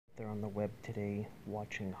there on the web today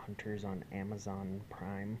watching Hunters on Amazon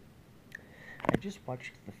Prime. I just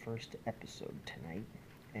watched the first episode tonight,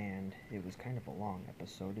 and it was kind of a long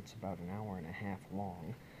episode. It's about an hour and a half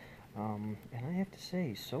long. And I have to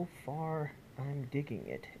say, so far, I'm digging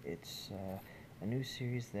it. It's a new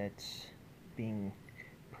series that's being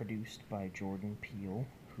produced by Jordan Peele,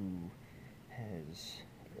 who has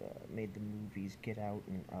made the movies Get Out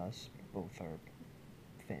and Us. Both are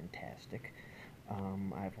fantastic.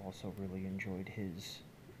 I've also really enjoyed his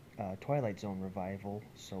Twilight Zone revival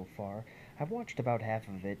so far. I've watched about half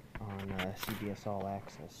of it on CBS All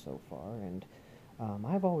Access so far, and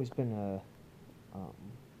I've always been um,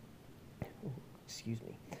 excuse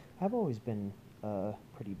me, I've always been a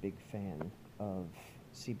pretty big fan of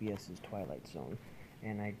CBS's Twilight Zone,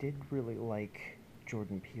 and I did really like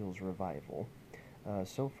Jordan Peele's revival.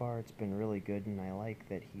 So far, it's been really good, and I like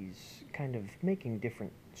that he's kind of making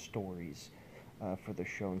different stories for the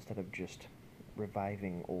show instead of just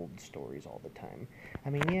reviving old stories all the time. I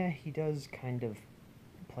mean, yeah, he does kind of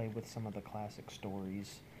play with some of the classic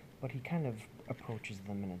stories, but he kind of approaches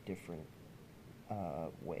them in a different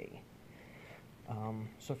way.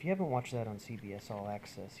 So if you haven't watched that on CBS All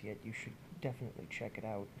Access yet, you should definitely check it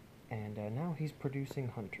out. And now he's producing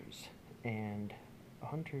Hunters, and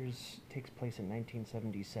Hunters takes place in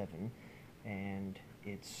 1977, and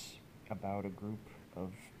it's about a group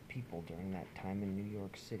of people during that time in New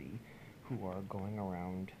York City who are going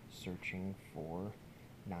around searching for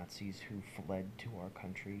Nazis who fled to our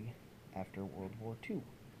country after World War II.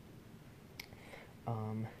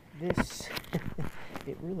 This,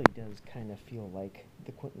 it really does kind of feel like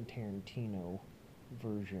the Quentin Tarantino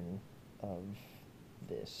version of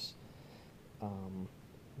this.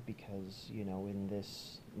 Because, in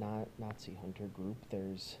this Nazi hunter group,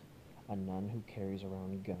 there's a nun who carries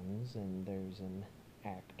around guns, and there's an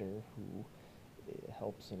actor who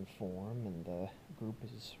helps inform, and the group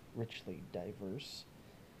is richly diverse.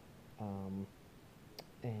 Um,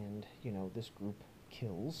 and, this group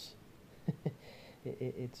kills.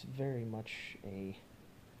 It's very much a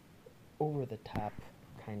over the top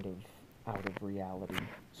kind of out of reality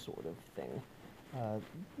sort of thing.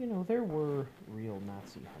 There were real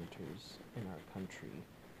Nazi hunters in our country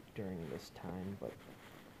during this time, but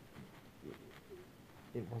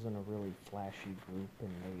it wasn't a really flashy group,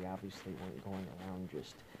 and they obviously weren't going around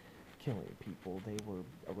just killing people. They were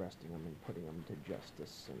arresting them and putting them to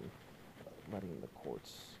justice and letting the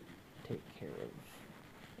courts take care of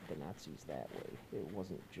the Nazis that way. It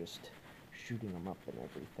wasn't just shooting them up and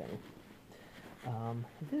everything.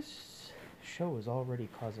 This show is already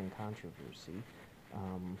causing controversy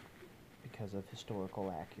because of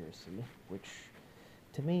historical accuracy, which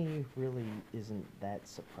to me really isn't that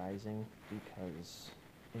surprising, because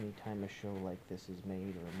anytime a show like this is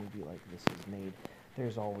made or a movie like this is made,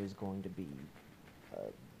 there's always going to be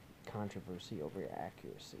controversy over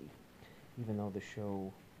accuracy, even though the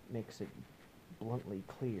show makes it bluntly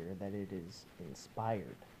clear that it is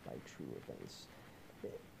inspired by true events.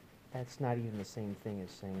 That's not even the same thing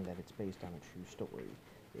as saying that it's based on a true story.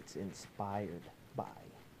 It's inspired by,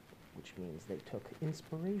 which means they took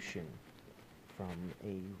inspiration from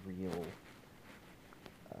a real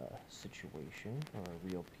situation or a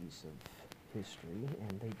real piece of history,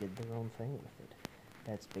 and they did their own thing with it.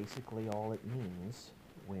 That's basically all it means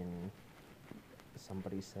when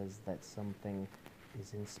somebody says that something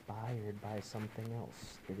is inspired by something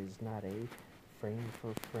else. It is not a frame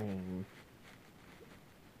for frame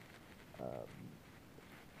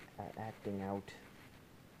acting out,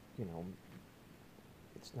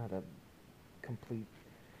 it's not a complete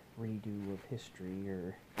redo of history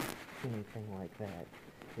or anything like that.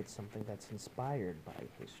 It's something that's inspired by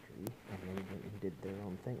history, and they went and did their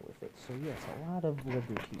own thing with it. So yes, a lot of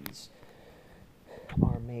liberties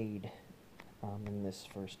are made in this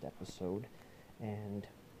first episode, and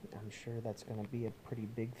I'm sure that's going to be a pretty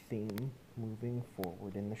big theme moving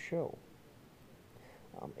forward in the show.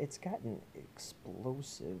 It's got an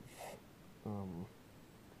explosive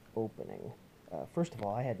opening. First of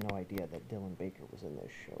all, I had no idea that Dylan Baker was in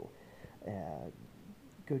this show.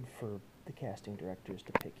 Good for the casting directors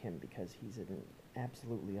to pick him, because he's an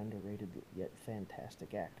absolutely underrated yet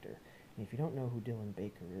fantastic actor. And if you don't know who Dylan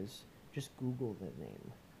Baker is, just Google the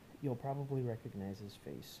name. You'll probably recognize his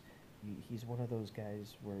face. He's one of those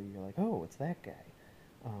guys where you're like, oh, it's that guy.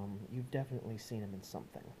 You've definitely seen him in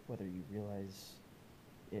something, whether you realize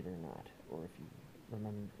it or not, or if you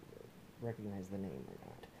recognize the name or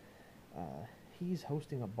not. He's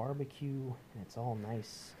hosting a barbecue, and it's all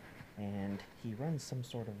nice, and he runs some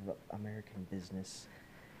sort of American business,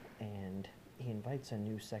 and he invites a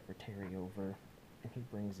new secretary over, and he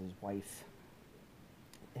brings his wife,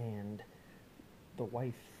 and the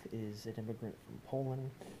wife is an immigrant from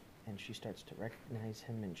Poland, and she starts to recognize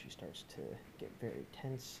him, and she starts to get very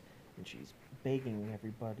tense, and she's begging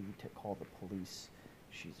everybody to call the police.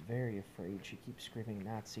 She's very afraid. She keeps screaming,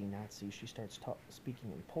 Nazi, Nazi. She starts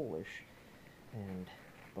speaking in Polish, and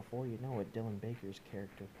before you know it, Dylan Baker's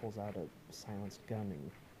character pulls out a silenced gun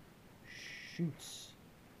and shoots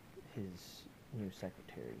his new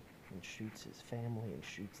secretary, and shoots his family, and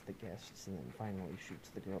shoots the guests, and then finally shoots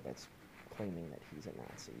the girl that's claiming that he's a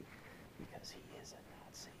Nazi, because he is a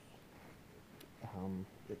Nazi.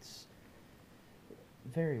 It's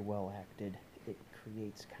very well acted. It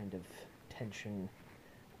creates kind of tension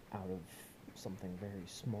out of something very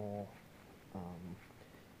small. Um,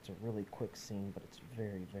 it's a really quick scene, but it's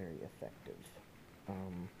very, very effective.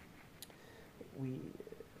 Um, we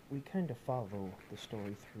we kind of follow the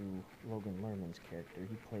story through Logan Lerman's character.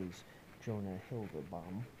 He plays Jonah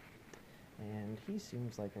Hilderbaum, and he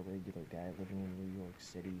seems like a regular guy living in New York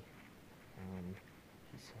City.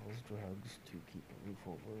 He sells drugs to keep a roof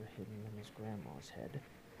over him and his grandma's head.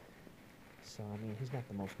 So, I mean, he's not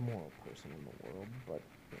the most moral person in the world, but,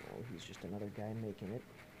 he's just another guy making it.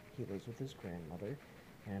 He lives with his grandmother,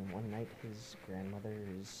 and one night his grandmother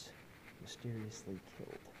is mysteriously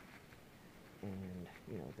killed. And,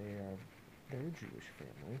 they're a Jewish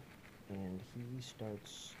family, and he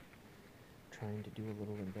starts trying to do a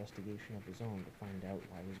little investigation of his own to find out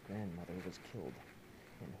why his grandmother was killed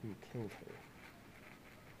and who killed her.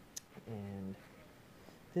 And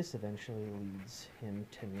this eventually leads him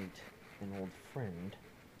to meet an old friend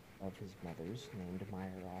of his mother's named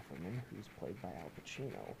Meyer Offerman, who's played by Al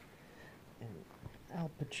Pacino. And Al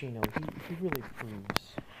Pacino, he really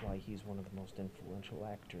proves why he's one of the most influential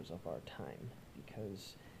actors of our time,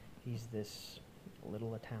 because he's this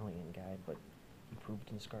little Italian guy, but he proved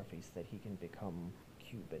in Scarface that he can become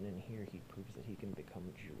Cuban, and here he proves that he can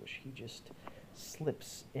become Jewish. He just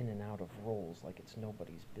slips in and out of roles like it's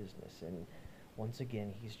nobody's business, and once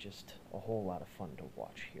again, he's just a whole lot of fun to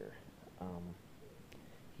watch here.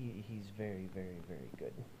 He's very, very, very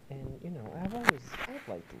good. And, I've liked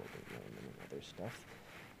Logan Lerman and other stuff.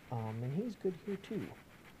 And he's good here, too.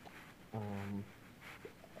 Um,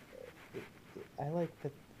 I like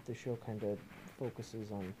that the show kind of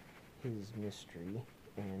focuses on his mystery,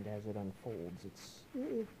 and as it unfolds, it's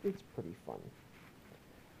pretty fun.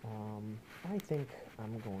 I think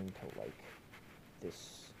I'm going to like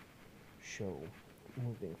this show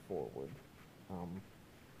moving forward.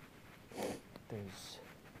 There's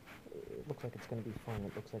It looks like it's going to be fun.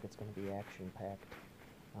 It looks like it's going to be action-packed.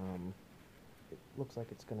 It looks like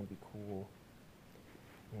it's going to be cool.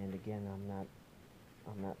 And again, I'm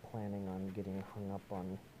not planning on getting hung up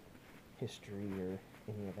on history or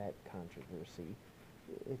any of that controversy.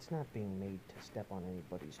 It's not being made to step on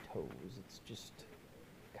anybody's toes. It's just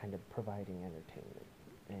kind of providing entertainment.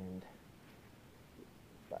 And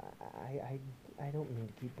I don't mean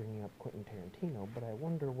to keep bringing up Quentin Tarantino, but I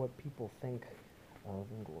wonder what people think of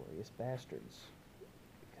Inglourious Basterds,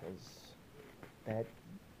 because that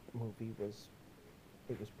movie was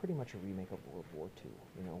pretty much a remake of World War II.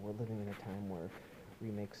 We're living in a time where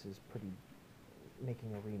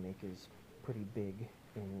making a remake is pretty big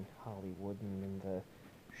in Hollywood and in the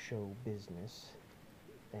show business,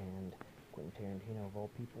 and Quentin Tarantino, of all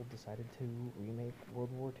people, decided to remake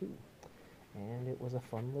World War II, and it was a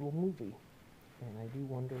fun little movie, and I do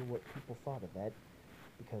wonder what people thought of that,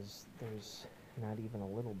 because there's not even a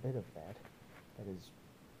little bit of that is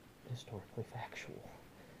historically factual.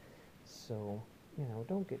 So,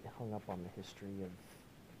 don't get hung up on the history of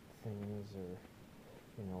things, or,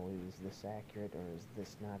 is this accurate or is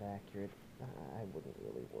this not accurate? I wouldn't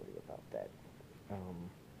really worry about that.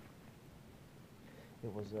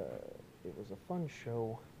 It was a fun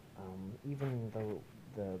show, even though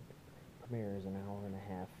the premiere is an hour and a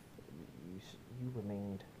half. You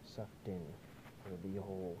remained sucked in for the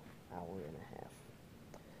whole hour and a half.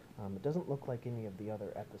 It doesn't look like any of the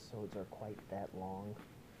other episodes are quite that long,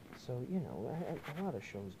 so, a lot of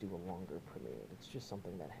shows do a longer premiere. It's just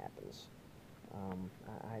something that happens.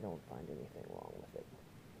 I don't find anything wrong with it.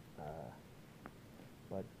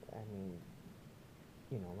 But, I mean,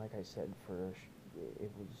 like I said,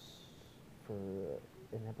 it was for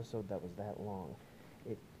an episode that was that long,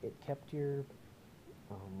 it kept your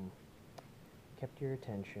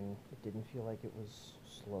attention. It didn't feel like it was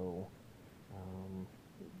slow.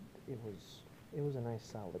 It was a nice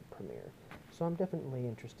solid premiere. So I'm definitely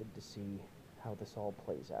interested to see how this all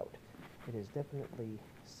plays out. It has definitely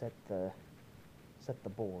set the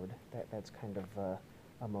board. That's kind of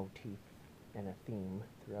a motif and a theme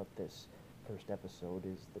throughout this first episode,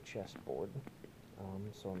 is the chessboard.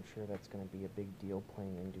 So I'm sure that's going to be a big deal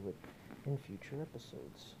playing into it. in future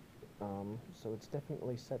episodes. So it's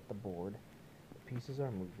definitely set the board. The pieces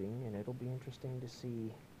are moving, and it'll be interesting to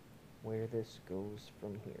see where this goes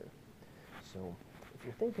from here. So, if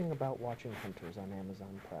you're thinking about watching Hunters on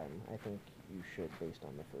Amazon Prime, I think you should based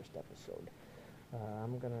on the first episode.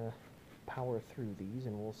 I'm gonna power through these,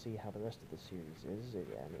 and we'll see how the rest of the series is.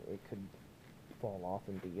 I mean, it could fall off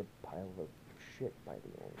and be a pile of shit by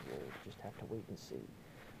the end. We'll just have to wait and see.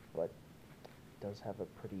 But it does have a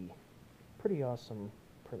pretty awesome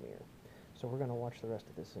premiere. So we're gonna watch the rest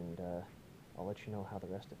of this, and I'll let you know how the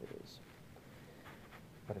rest of it is.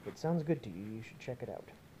 But if it sounds good to you, you should check it out.